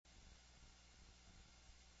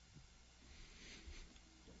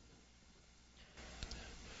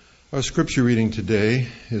Our scripture reading today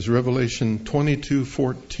is Revelation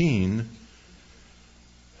 22:14.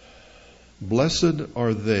 Blessed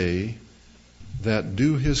are they that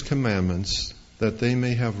do his commandments, that they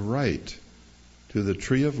may have right to the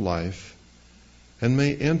tree of life and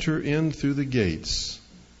may enter in through the gates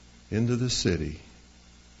into the city.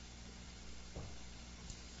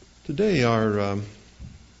 Today our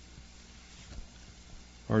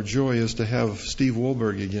joy is to have Steve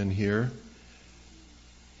Wohlberg again here.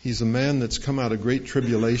 He's a man that's come out of great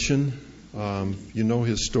tribulation. You know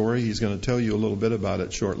his story. He's going to tell you a little bit about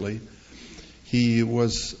it shortly. He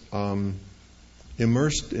was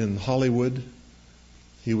immersed in Hollywood.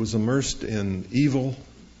 He was immersed in evil.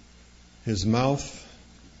 His mouth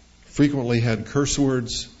frequently had curse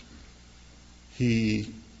words.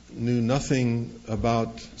 He knew nothing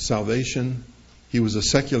about salvation. He was a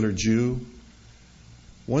secular Jew.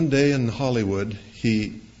 One day in Hollywood,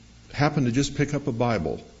 he happened to just pick up a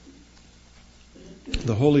Bible.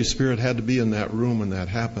 The Holy Spirit had to be in that room when that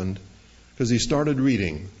happened, because he started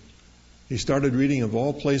reading. He started reading, of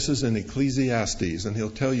all places, in Ecclesiastes, and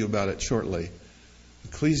he'll tell you about it shortly.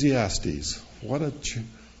 Ecclesiastes, what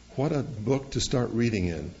a book to start reading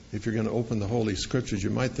in. If you're going to open the Holy Scriptures,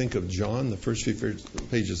 you might think of John, the first few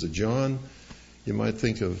pages of John. You might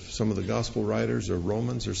think of some of the Gospel writers or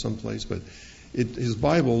Romans or someplace, but his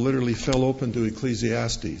Bible literally fell open to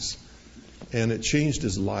Ecclesiastes, and it changed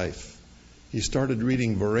his life. He started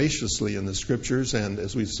reading voraciously in the Scriptures, and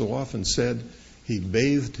as we've so often said, he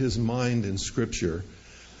bathed his mind in Scripture.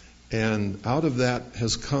 And out of that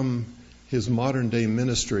has come his modern-day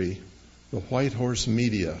ministry, the White Horse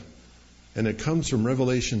Media. And it comes from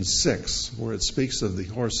Revelation 6, where it speaks of the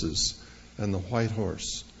horses and the white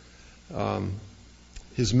horse.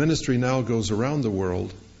 His ministry now goes around the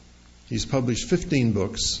world. He's published 15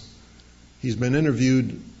 books. He's been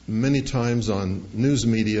interviewed many times on news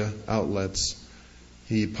media outlets.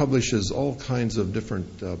 He publishes all kinds of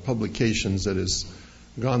different publications that has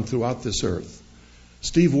gone throughout this earth.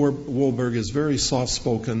 Steve Wohlberg is very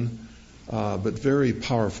soft-spoken, but very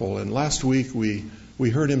powerful. And last week we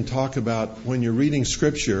heard him talk about when you're reading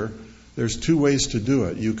Scripture, there's two ways to do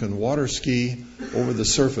it. You can water ski over the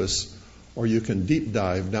surface, or you can deep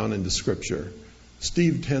dive down into Scripture.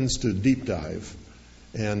 Steve tends to deep dive.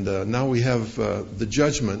 And now we have the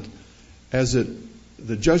judgment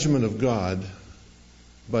the judgment of God,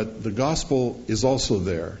 but the gospel is also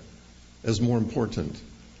there as more important.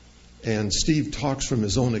 And Steve talks from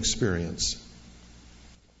his own experience.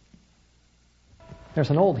 There's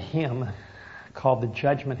an old hymn called "The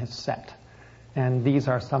Judgment Has Set," and these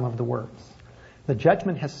are some of the words. The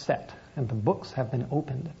judgment has set, and the books have been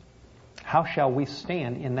opened. How shall we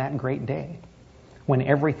stand in that great day, when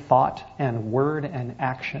every thought and word and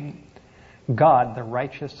action God, the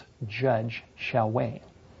righteous judge, shall weigh?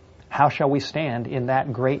 How shall we stand in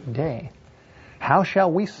that great day? How shall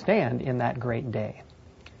we stand in that great day?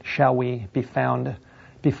 Shall we be found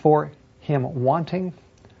before him wanting,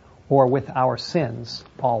 or with our sins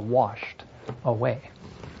all washed away?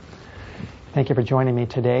 Thank you for joining me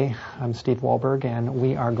today. I'm Steve Wohlberg, and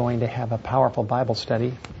we are going to have a powerful Bible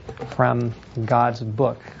study from God's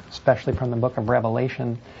book, especially from the book of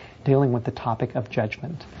Revelation, dealing with the topic of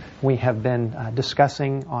judgment. We have been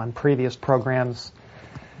discussing on previous programs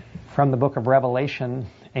from the book of Revelation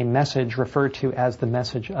a message referred to as the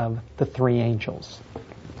message of the three angels.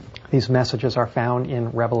 These messages are found in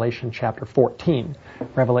Revelation chapter 14.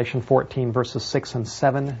 Revelation 14 verses 6 and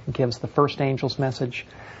 7 gives the first angel's message.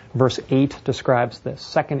 Verse 8 describes the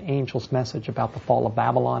second angel's message about the fall of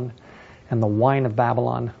Babylon and the wine of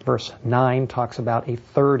Babylon. Verse 9 talks about a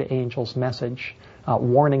third angel's message,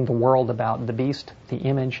 warning the world about the beast, the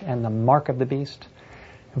image, and the mark of the beast.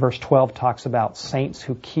 Verse 12 talks about saints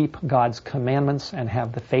who keep God's commandments and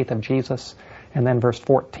have the faith of Jesus. And then verse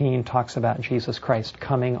 14 talks about Jesus Christ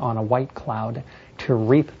coming on a white cloud to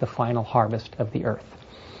reap the final harvest of the earth.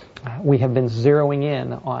 We have been zeroing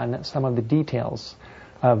in on some of the details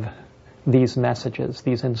of these messages,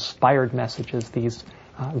 these inspired messages, these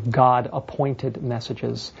God-appointed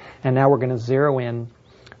messages. And now we're going to zero in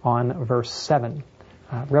on verse 7.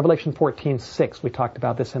 Revelation 14:6, we talked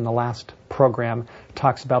about this in the last program,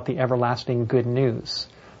 talks about the everlasting good news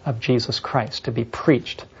of Jesus Christ to be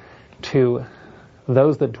preached to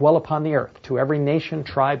those that dwell upon the earth, to every nation,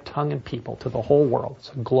 tribe, tongue, and people, to the whole world.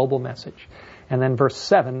 It's a global message. And then verse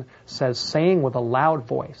 7 says, saying with a loud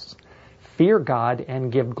voice, fear God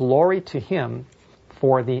and give glory to him,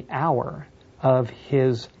 for the hour of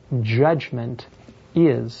his judgment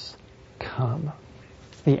is come.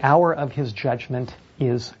 The hour of his judgment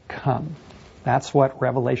is come. That's what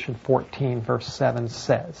Revelation 14, verse 7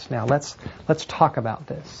 says. Now, let's talk about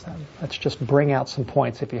this. Let's just bring out some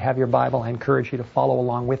points. If you have your Bible, I encourage you to follow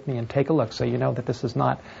along with me and take a look so you know that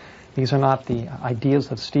these are not the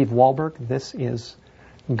ideas of Steve Wohlberg. This is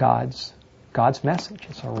God's message.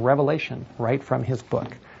 It's a revelation right from his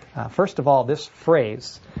book. First of all, this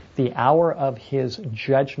phrase, the hour of his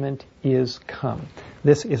judgment is come.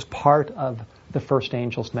 This is part of the first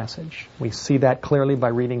angel's message. We see that clearly by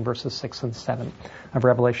reading verses 6 and 7 of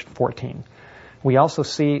Revelation 14. We also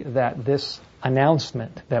see that this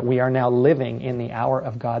announcement that we are now living in the hour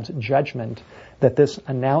of God's judgment, that this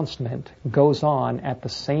announcement goes on at the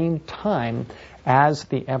same time as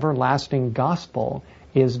the everlasting gospel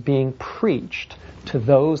is being preached to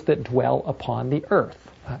those that dwell upon the earth.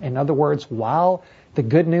 In other words, while the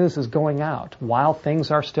good news is going out, while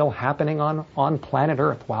things are still happening on planet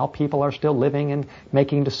Earth, while people are still living and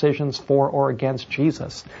making decisions for or against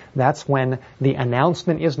Jesus, that's when the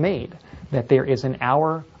announcement is made that there is an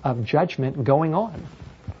hour of judgment going on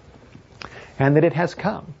and that it has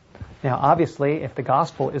come. Now, obviously, if the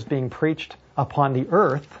gospel is being preached upon the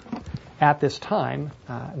earth at this time,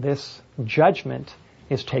 this judgment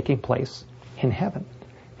is taking place in heaven.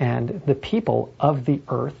 And the people of the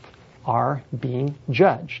earth are being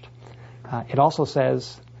judged. It also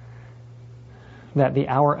says that the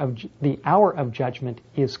hour of judgment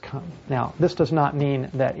is come. Now, this does not mean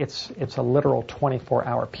that it's a literal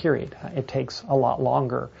 24-hour period. It takes a lot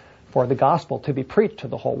longer for the gospel to be preached to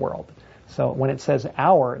the whole world. So when it says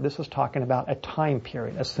hour, this is talking about a time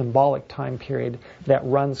period, a symbolic time period that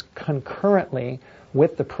runs concurrently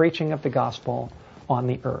with the preaching of the gospel on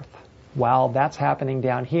the earth. While that's happening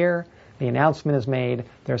down here, the announcement is made,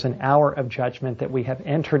 there's an hour of judgment that we have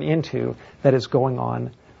entered into that is going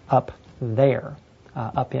on up there,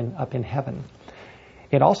 up in heaven.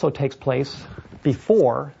 It also takes place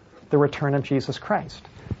before the return of Jesus Christ,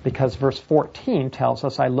 because verse 14 tells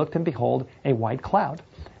us, I looked and behold a white cloud,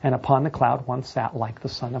 and upon the cloud one sat like the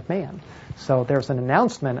Son of Man. So there's an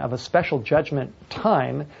announcement of a special judgment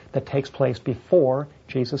time that takes place before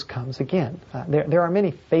Jesus comes again. There are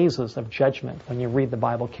many phases of judgment when you read the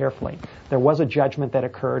Bible carefully. There was a judgment that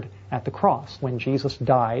occurred at the cross. When Jesus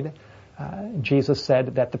died, Jesus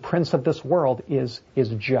said that the prince of this world is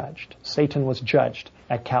judged. Satan was judged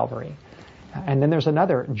at Calvary. And then there's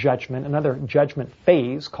another judgment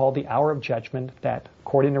phase called the hour of judgment that,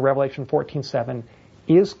 according to Revelation 14:7,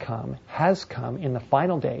 has come in the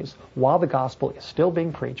final days while the gospel is still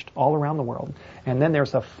being preached all around the world. And then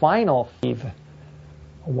there's a final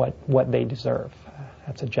what they deserve.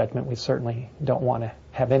 That's a judgment we certainly don't want to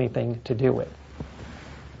have anything to do with.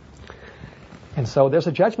 And so there's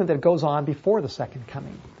a judgment that goes on before the second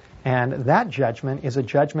coming. And that judgment is a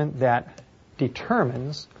judgment that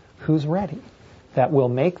determines who's ready, that will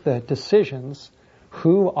make the decisions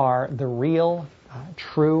who are the real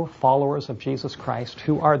true followers of Jesus Christ,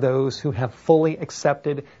 who are those who have fully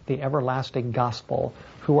accepted the everlasting gospel,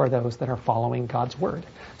 who are those that are following God's word.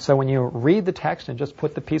 So when you read the text and just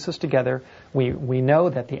put the pieces together, we know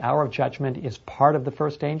that the hour of judgment is part of the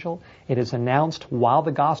first angel. It is announced while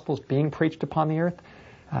the gospel is being preached upon the earth.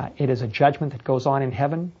 It is a judgment that goes on in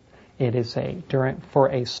heaven. It is for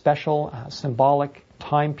a special symbolic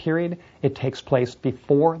time period. It takes place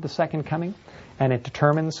before the second coming, and it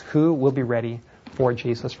determines who will be ready for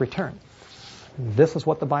Jesus' return. This is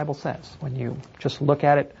what the Bible says when you just look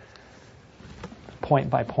at it point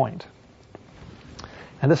by point.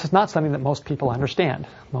 And this is not something that most people understand.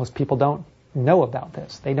 Most people don't know about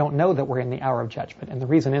this. They don't know that we're in the hour of judgment. And the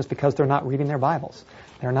reason is because they're not reading their Bibles.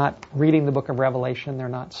 They're not reading the book of Revelation. They're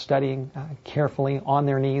not studying carefully on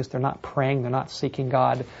their knees. They're not praying. They're not seeking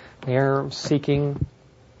God. They're seeking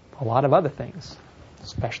a lot of other things,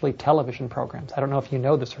 especially television programs. I don't know if you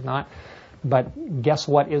know this or not, but guess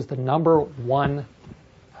what is the number one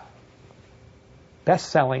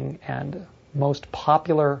best-selling and most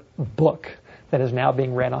popular book that is now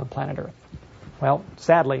being read on planet Earth? Well,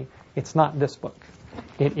 sadly, it's not this book.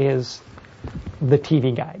 It is the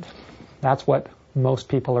TV Guide. That's what most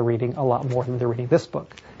people are reading a lot more than they're reading this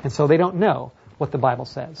book. And so they don't know what the Bible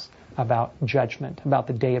says about judgment, about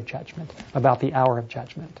the day of judgment, about the hour of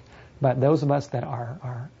judgment. But those of us that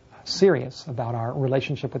are serious about our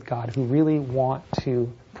relationship with God, who really want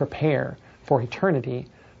to prepare for eternity,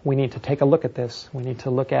 we need to take a look at this. We need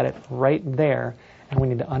to look at it right there, and we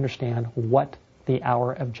need to understand what the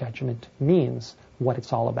hour of judgment means, what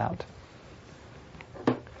it's all about.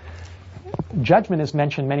 Judgment is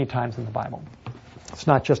mentioned many times in the Bible. It's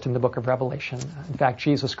not just in the book of Revelation. In fact,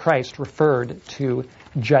 Jesus Christ referred to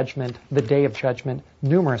judgment, the day of judgment,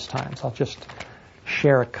 numerous times. I'll just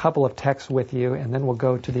share a couple of texts with you, and then we'll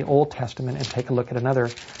go to the Old Testament and take a look at another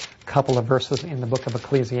couple of verses in the book of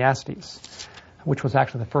Ecclesiastes, which was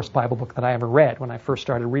actually the first Bible book that I ever read when I first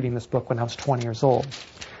started reading this book when I was 20 years old.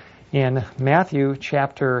 In Matthew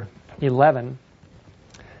chapter 11,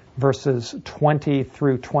 verses 20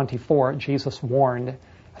 through 24, Jesus warned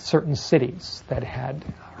certain cities that had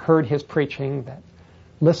heard his preaching, that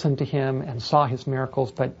listened to him and saw his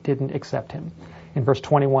miracles, but didn't accept him. In verse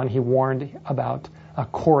 21, he warned about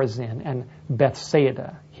Chorazin and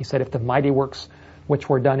Bethsaida. He said, if the mighty works which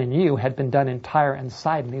were done in you had been done in Tyre and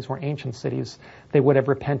Sidon, these were ancient cities, they would have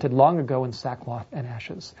repented long ago in sackcloth and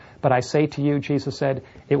ashes. But I say to you, Jesus said,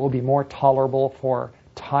 it will be more tolerable for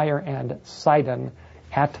Tyre and Sidon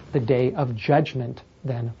at the day of judgment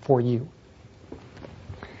than for you.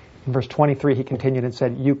 In verse 23, he continued and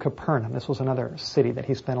said, you Capernaum, this was another city that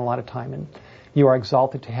he spent a lot of time in, you are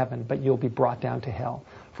exalted to heaven, but you'll be brought down to hell.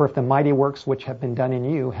 For if the mighty works which have been done in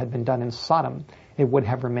you had been done in Sodom, it would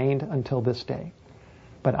have remained until this day.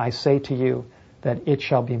 But I say to you that it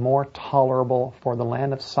shall be more tolerable for the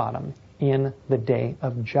land of Sodom in the day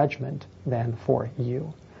of judgment than for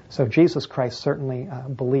you. So Jesus Christ certainly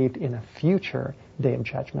believed in a future day of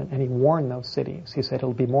judgment, and he warned those cities. He said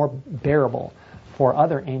it'll be more bearable for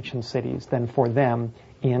other ancient cities than for them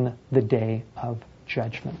in the day of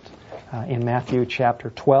judgment. In Matthew chapter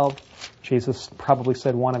 12, Jesus probably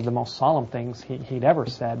said one of the most solemn things he'd ever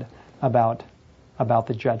said about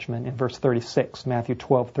the judgment. In verse 36, Matthew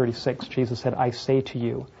 12:36, Jesus said, I say to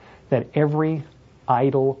you that every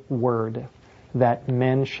idle word that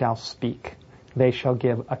men shall speak, they shall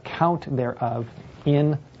give account thereof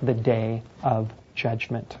in the day of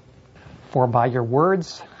judgment. For by your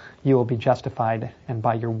words you will be justified, and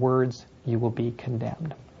by your words you will be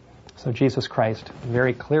condemned. So Jesus Christ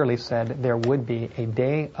very clearly said there would be a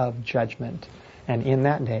day of judgment, and in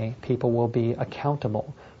that day people will be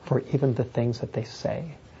accountable for even the things that they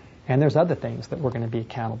say. And there's other things that we're going to be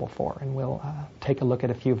accountable for, and we'll take a look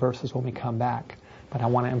at a few verses when we come back. But I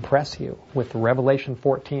want to impress you with Revelation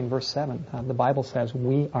 14, verse 7. The Bible says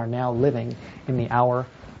we are now living in the hour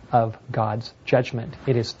of God's judgment.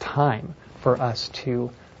 It is time for us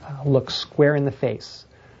to look square in the face,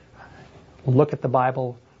 look at the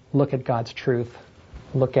Bible, look at God's truth,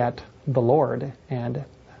 look at the Lord, and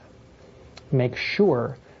make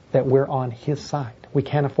sure that we're on His side. We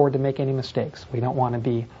can't afford to make any mistakes. We don't want to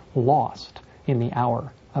be lost in the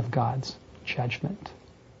hour of God's judgment.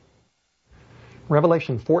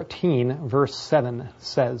 Revelation 14, verse 7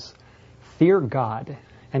 says, fear God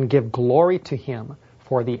and give glory to Him,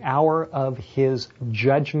 for the hour of His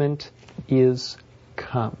judgment is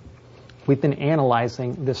come. We've been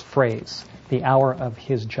analyzing this phrase, the hour of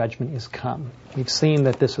His judgment is come. We've seen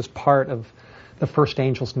that this is part of the first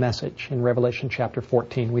angel's message in Revelation chapter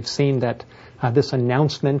 14. We've seen that this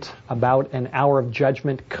announcement about an hour of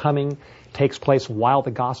judgment coming takes place while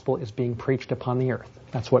the gospel is being preached upon the earth.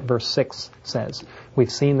 That's what verse 6 says.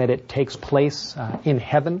 We've seen that it takes place in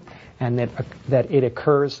heaven, and that it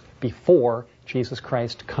occurs before Jesus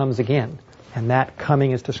Christ comes again. And that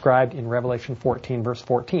coming is described in Revelation 14, verse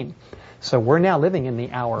 14. So we're now living in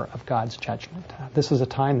the hour of God's judgment. This is a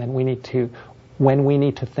time when we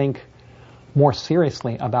need to think more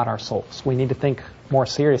seriously about our souls. We need to think more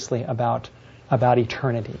seriously about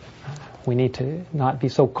eternity. We need to not be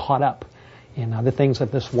so caught up in the things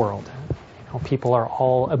of this world. People are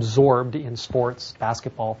all absorbed in sports,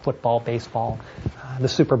 basketball, football, baseball, the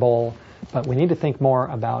Super Bowl, but we need to think more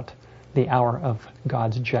about the hour of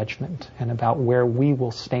God's judgment and about where we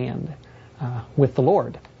will stand with the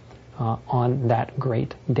Lord on that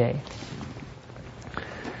great day.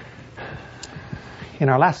 In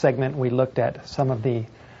our last segment, we looked at some of the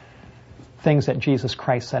things that Jesus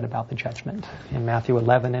Christ said about the judgment. In Matthew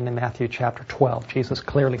 11 and in Matthew chapter 12, Jesus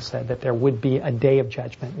clearly said that there would be a day of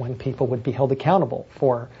judgment when people would be held accountable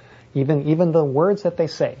for even the words that they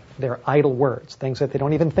say. They're idle words, things that they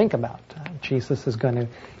don't even think about. Jesus is going to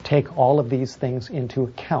take all of these things into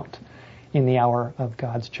account in the hour of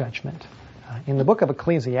God's judgment. In the book of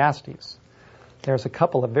Ecclesiastes, there's a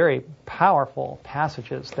couple of very powerful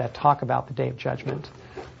passages that talk about the day of judgment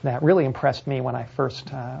that really impressed me when I first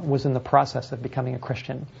was in the process of becoming a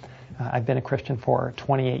Christian. I've been a Christian for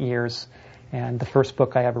 28 years, and the first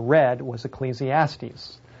book I ever read was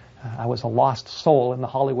Ecclesiastes. I was a lost soul in the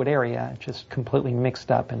Hollywood area, just completely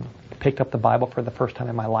mixed up, and picked up the Bible for the first time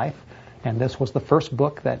in my life. And this was the first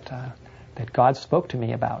book that God spoke to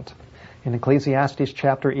me about. In Ecclesiastes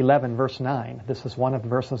chapter 11, verse 9, this is one of the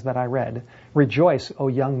verses that I read. Rejoice, O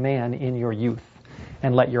young man, in your youth,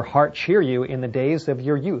 and let your heart cheer you in the days of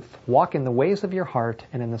your youth. Walk in the ways of your heart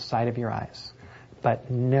and in the sight of your eyes.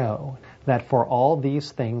 But know that for all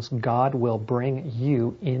these things God will bring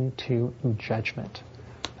you into judgment.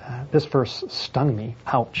 This verse stung me.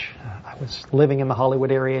 Ouch. I was living in the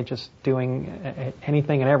Hollywood area, just doing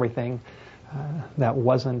anything and everything that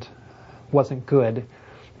wasn't good.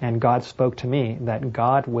 And God spoke to me that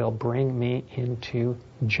God will bring me into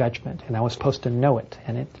judgment. And I was supposed to know it.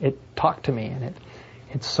 And it talked to me, and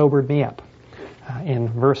it sobered me up.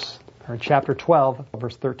 In chapter 12,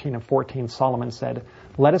 verse 13 and 14, Solomon said,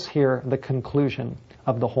 "Let us hear the conclusion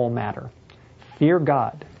of the whole matter. Fear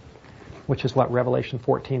God," which is what Revelation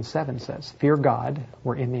 14:7 says. Fear God,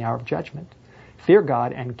 we're in the hour of judgment. Fear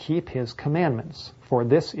God and keep His commandments, for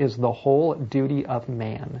this is the whole duty of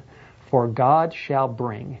man. For God shall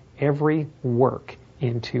bring every work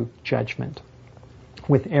into judgment,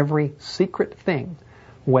 with every secret thing,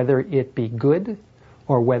 whether it be good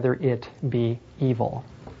or whether it be evil.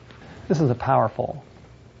 This is a powerful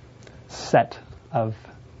set of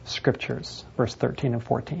scriptures, verse 13 and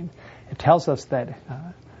 14. It tells us that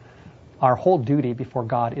our whole duty before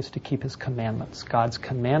God is to keep His commandments. God's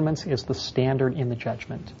commandments is the standard in the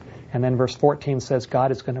judgment. And then verse 14 says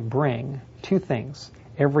God is going to bring two things: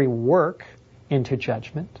 every work into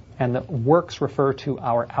judgment, and the works refer to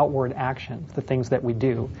our outward actions, the things that we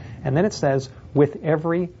do. And then it says, with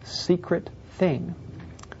every secret thing,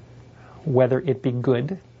 whether it be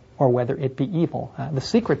good or whether it be evil. The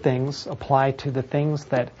secret things apply to the things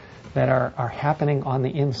that are happening on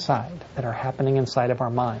the inside, that are happening inside of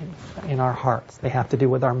our mind, in our hearts. They have to do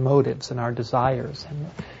with our motives and our desires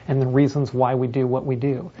and the reasons why we do what we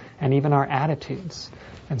do, and even our attitudes.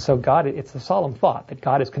 And so God, it's a solemn thought that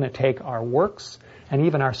God is going to take our works and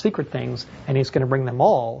even our secret things, and He's going to bring them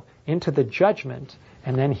all into the judgment,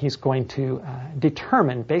 and then He's going to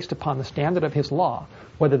determine, based upon the standard of His law,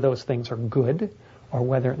 whether those things are good or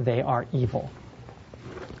whether they are evil.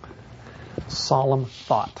 Solemn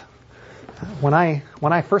thought. When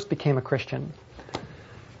I first became a Christian,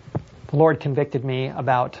 the Lord convicted me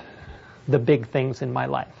about the big things in my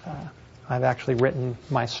life. I've actually written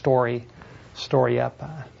my story up.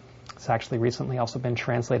 It's actually recently also been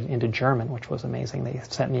translated into German, which was amazing. They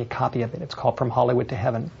sent me a copy of it. It's called From Hollywood to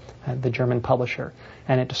Heaven, the German publisher.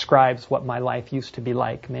 And it describes what my life used to be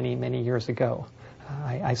like many, many years ago.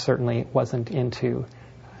 I certainly wasn't into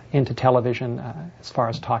television as far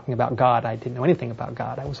as talking about God. I didn't know anything about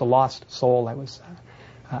God. I was a lost soul. I was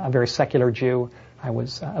a very secular Jew. I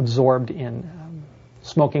was absorbed in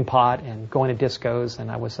smoking pot and going to discos, and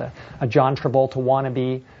I was a John Travolta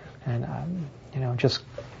wannabe, and just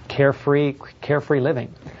carefree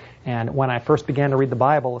living. And when I first began to read the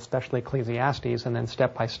Bible, especially Ecclesiastes, and then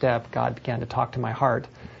step by step, God began to talk to my heart.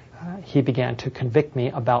 He began to convict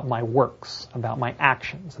me about my works, about my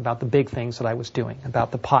actions, about the big things that I was doing,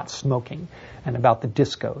 about the pot smoking, and about the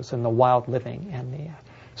discos and the wild living and the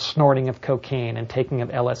snorting of cocaine and taking of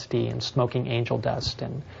LSD and smoking angel dust.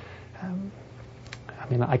 And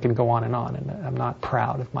I can go on, and I'm not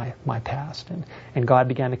proud of my past. And God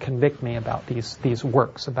began to convict me about these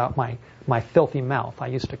works, about my filthy mouth. I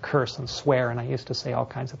used to curse and swear, and I used to say all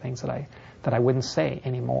kinds of things that I wouldn't say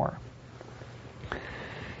anymore.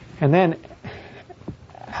 And then,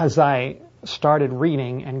 as I started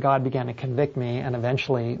reading, and God began to convict me, and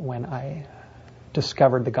eventually when I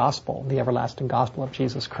discovered the gospel, the everlasting gospel of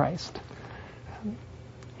Jesus Christ,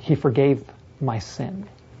 He forgave my sins,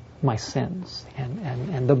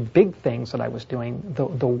 and the big things that I was doing,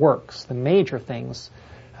 the works, the major things,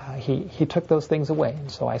 He took those things away.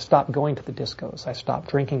 And so I stopped going to the discos, I stopped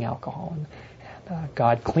drinking alcohol, and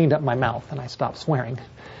God cleaned up my mouth, and I stopped swearing.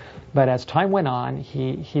 But as time went on,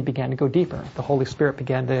 he began to go deeper. The Holy Spirit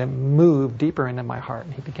began to move deeper into my heart,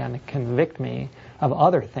 and He began to convict me of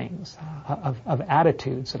other things, of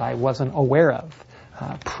attitudes that I wasn't aware of,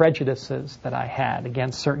 prejudices that I had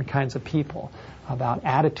against certain kinds of people, about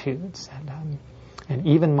attitudes, and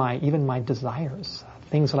even my desires,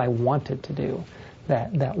 things that I wanted to do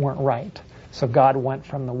that weren't right. So God went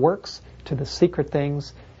from the works to the secret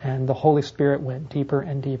things, and the Holy Spirit went deeper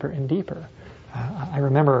and deeper and deeper. I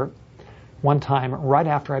remember one time, right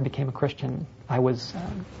after I became a Christian, I was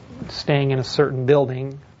staying in a certain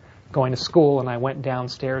building, going to school, and I went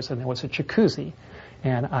downstairs, and there was a jacuzzi.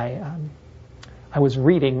 And I was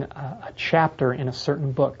reading a chapter in a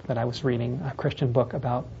certain book that I was reading, a Christian book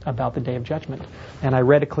about the Day of Judgment. And I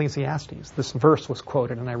read Ecclesiastes. This verse was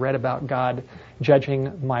quoted, and I read about God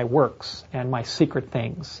judging my works and my secret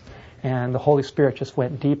things. And the Holy Spirit just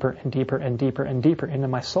went deeper and deeper and deeper and deeper into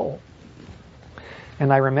my soul.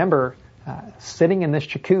 And I remember sitting in this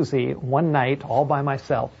jacuzzi one night all by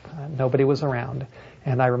myself. Nobody was around.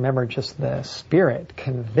 And I remember just the Spirit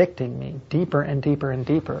convicting me deeper and deeper and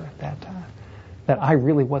deeper that that I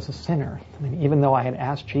really was a sinner. I mean, even though I had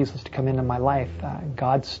asked Jesus to come into my life,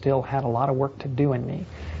 God still had a lot of work to do in me.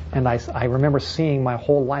 And I remember seeing my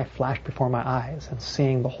whole life flash before my eyes and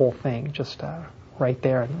seeing the whole thing just right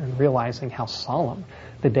there and realizing how solemn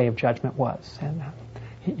the day of judgment was. And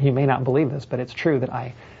you may not believe this, but it's true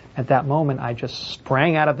that at that moment, I just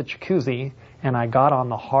sprang out of the jacuzzi and I got on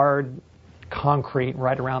the hard concrete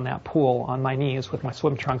right around that pool on my knees with my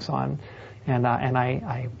swim trunks on, and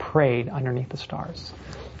I prayed underneath the stars.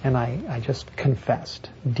 And I just confessed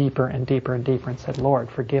deeper and deeper and deeper and said, Lord,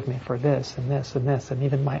 forgive me for this and this and this, and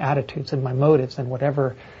even my attitudes and my motives and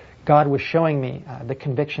whatever God was showing me. The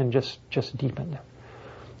conviction just deepened.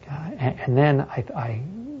 And then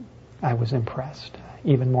I was impressed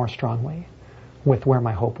even more strongly with where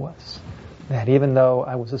my hope was. That even though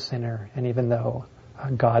I was a sinner, and even though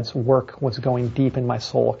God's work was going deep in my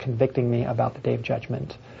soul, convicting me about the day of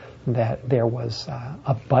judgment, that there was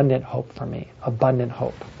abundant hope for me, abundant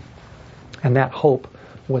hope. And that hope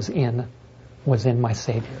was in my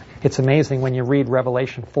Savior. It's amazing when you read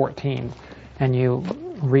Revelation 14 and you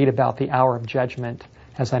read about the hour of judgment.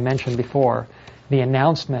 As I mentioned before, the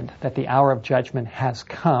announcement that the hour of judgment has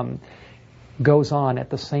come goes on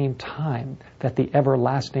at the same time that the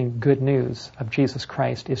everlasting good news of Jesus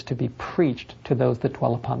Christ is to be preached to those that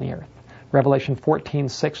dwell upon the earth. Revelation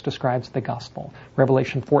 14:6 describes the gospel.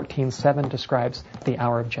 Revelation 14:7 describes the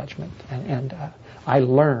hour of judgment. And I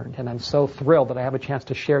learned, and I'm so thrilled that I have a chance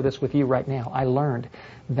to share this with you right now, I learned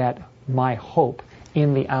that my hope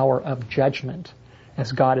in the hour of judgment,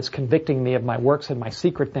 as God is convicting me of my works and my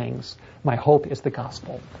secret things, my hope is the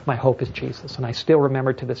gospel. My hope is Jesus. And I still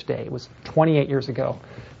remember to this day, it was 28 years ago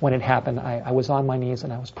when it happened, I was on my knees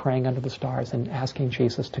and I was praying under the stars and asking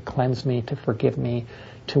Jesus to cleanse me, to forgive me,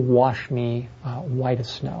 to wash me white as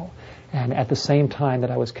snow. And at the same time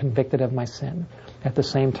that I was convicted of my sin, at the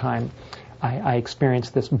same time I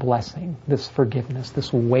experienced this blessing, this forgiveness,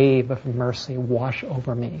 this wave of mercy wash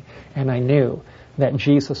over me. And I knew that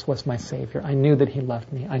Jesus was my Savior. I knew that He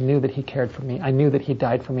loved me. I knew that He cared for me. I knew that He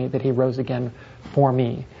died for me, that He rose again for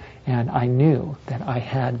me. And I knew that I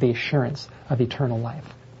had the assurance of eternal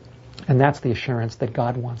life. And that's the assurance that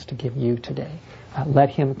God wants to give you today. Let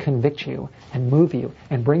Him convict you and move you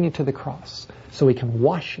and bring you to the cross so He can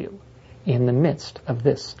wash you in the midst of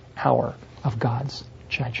this hour of God's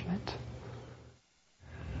judgment.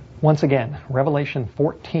 Once again, Revelation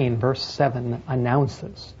 14 verse 7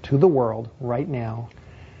 announces to the world right now,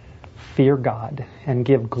 fear God and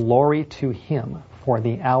give glory to Him, for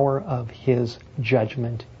the hour of His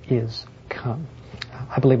judgment is come.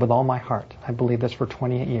 I believe with all my heart, I believe this for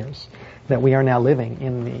 28 years, that we are now living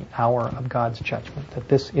in the hour of God's judgment, that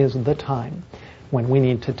this is the time when we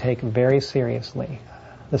need to take very seriously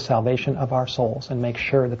the salvation of our souls and make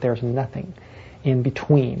sure that there's nothing in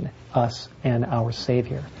between us and our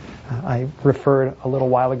Savior. I referred a little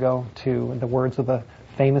while ago to the words of a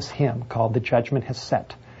famous hymn called "The Judgment Has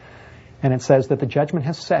Set." And it says that the judgment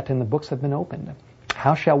has set and the books have been opened.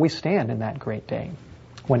 How shall we stand in that great day,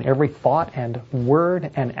 when every thought and word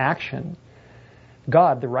and action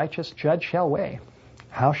God, the righteous judge, shall weigh?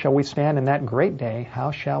 How shall we stand in that great day?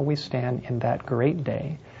 How shall we stand in that great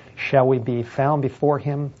day? Shall we be found before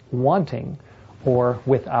Him wanting, or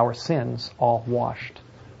with our sins all washed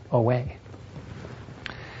away?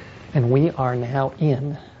 And we are now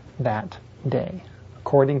in that day.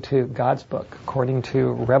 According to God's book, according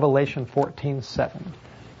to Revelation 14:7,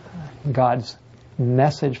 God's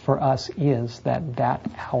message for us is that that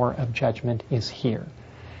hour of judgment is here.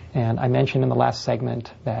 And I mentioned in the last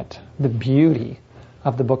segment that the beauty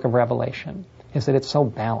of the book of Revelation is that it's so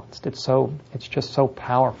balanced, it's just so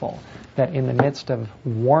powerful, that in the midst of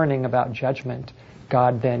warning about judgment,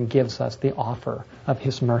 God then gives us the offer of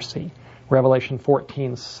His mercy. Revelation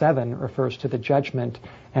 14:7 refers to the judgment,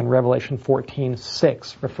 and Revelation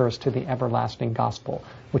 14:6 refers to the everlasting gospel,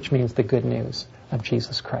 which means the good news of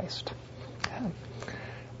Jesus Christ.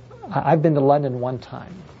 I've been to London one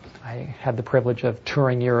time. I had the privilege of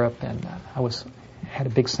touring Europe, and had a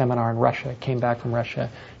big seminar in Russia, came back from Russia,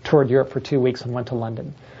 toured Europe for 2 weeks, and went to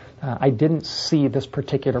London. I didn't see this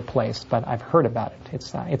particular place, but I've heard about it.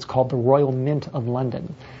 It's called the Royal Mint of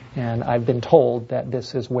London, and I've been told that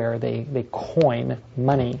this is where they coin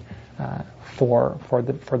money for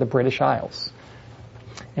the British Isles.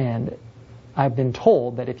 And I've been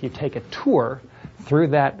told that if you take a tour through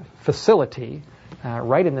that facility,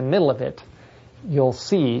 right in the middle of it, you'll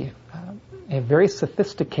see a very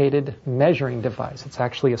sophisticated measuring device. It's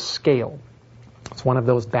actually a scale. It's one of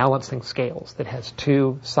those balancing scales that has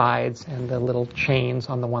two sides and the little chains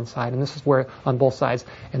on the one side, and this is where, on both sides,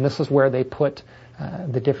 and this is where they put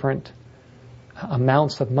the different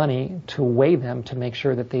amounts of money to weigh them to make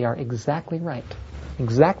sure that they are exactly right,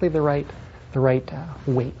 exactly the right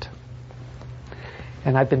weight.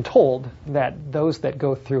 And I've been told that those that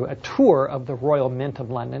go through a tour of the Royal Mint of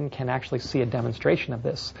London can actually see a demonstration of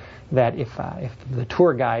this. That if the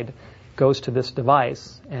tour guide goes to this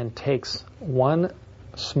device and takes one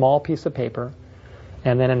small piece of paper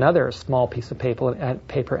and then another small piece of paper,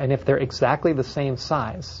 and if they're exactly the same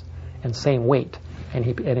size and same weight, and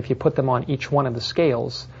if you put them on each one of the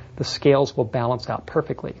scales will balance out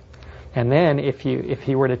perfectly. And then if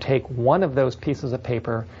he were to take one of those pieces of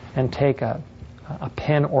paper and take a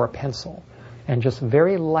pen or a pencil and just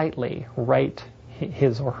very lightly write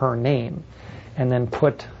his or her name and then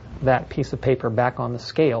put that piece of paper back on the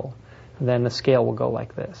scale, then the scale will go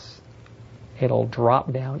like this. It'll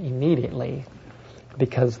drop down immediately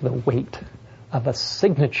because the weight of a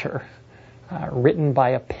signature written by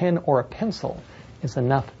a pen or a pencil is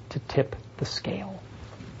enough to tip the scale.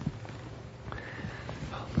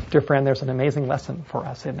 Dear friend, there's an amazing lesson for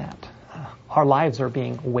us in that. Our lives are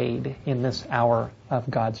being weighed in this hour of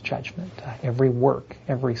God's judgment. Every work,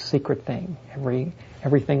 every secret thing,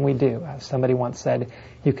 everything we do. Somebody once said,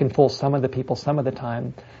 you can fool some of the people some of the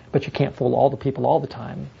time, but you can't fool all the people all the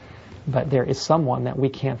time. But there is someone that we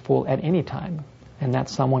can't fool at any time, and that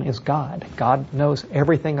someone is God. God knows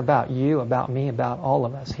everything about you, about me, about all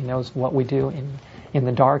of us. He knows what we do in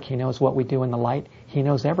the dark. He knows what we do in the light. He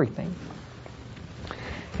knows everything.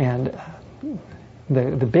 And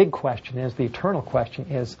the big question is, the eternal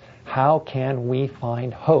question is, how can we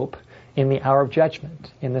find hope in the hour of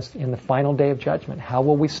judgment, in the final day of judgment? How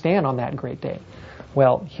will we stand on that great day?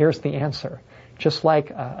 Well, here's the answer. Just like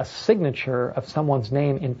a signature of someone's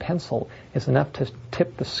name in pencil is enough to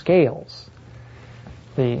tip the scales,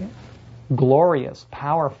 the glorious,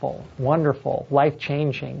 powerful, wonderful,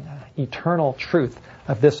 life-changing, eternal truth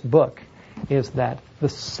of this book is that the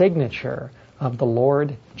signature of the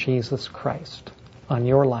Lord Jesus Christ on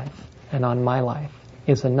your life and on my life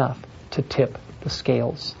is enough to tip the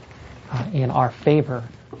scales in our favor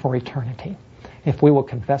for eternity. If we will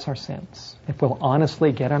confess our sins, if we'll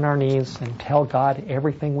honestly get on our knees and tell God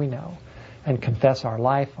everything we know, and confess our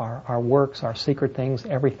life, our works, our secret things,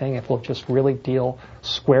 everything, if we'll just really deal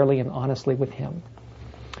squarely and honestly with Him.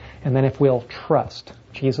 And then if we'll trust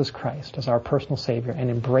Jesus Christ as our personal Savior and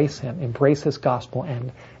embrace Him, embrace His gospel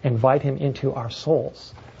and invite Him into our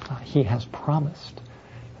souls, He has promised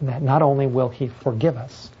that not only will He forgive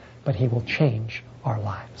us, but He will change our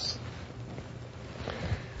lives.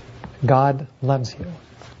 God loves you.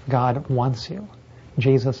 God wants you.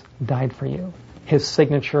 Jesus died for you. His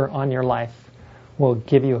signature on your life will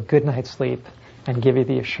give you a good night's sleep and give you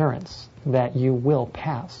the assurance that you will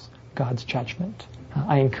pass God's judgment.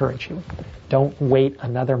 I encourage you, don't wait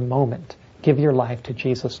another moment. Give your life to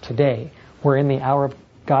Jesus today. We're in the hour of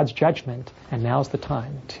God's judgment, and now's the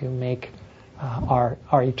time to make our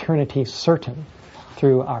eternity certain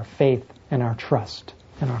through our faith and our trust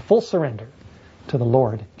and our full surrender to the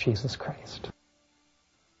Lord Jesus Christ.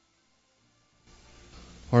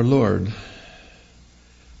 Our Lord,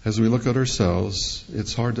 as we look at ourselves,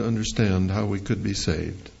 it's hard to understand how we could be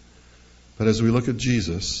saved. But as we look at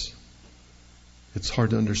Jesus, it's hard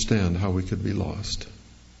to understand how we could be lost.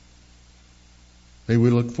 May we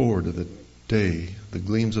look forward to the day, the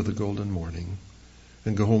gleams of the golden morning,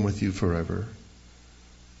 and go home with you forever.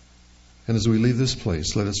 And as we leave this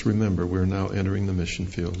place, let us remember we're now entering the mission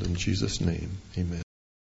field. In Jesus' name, amen.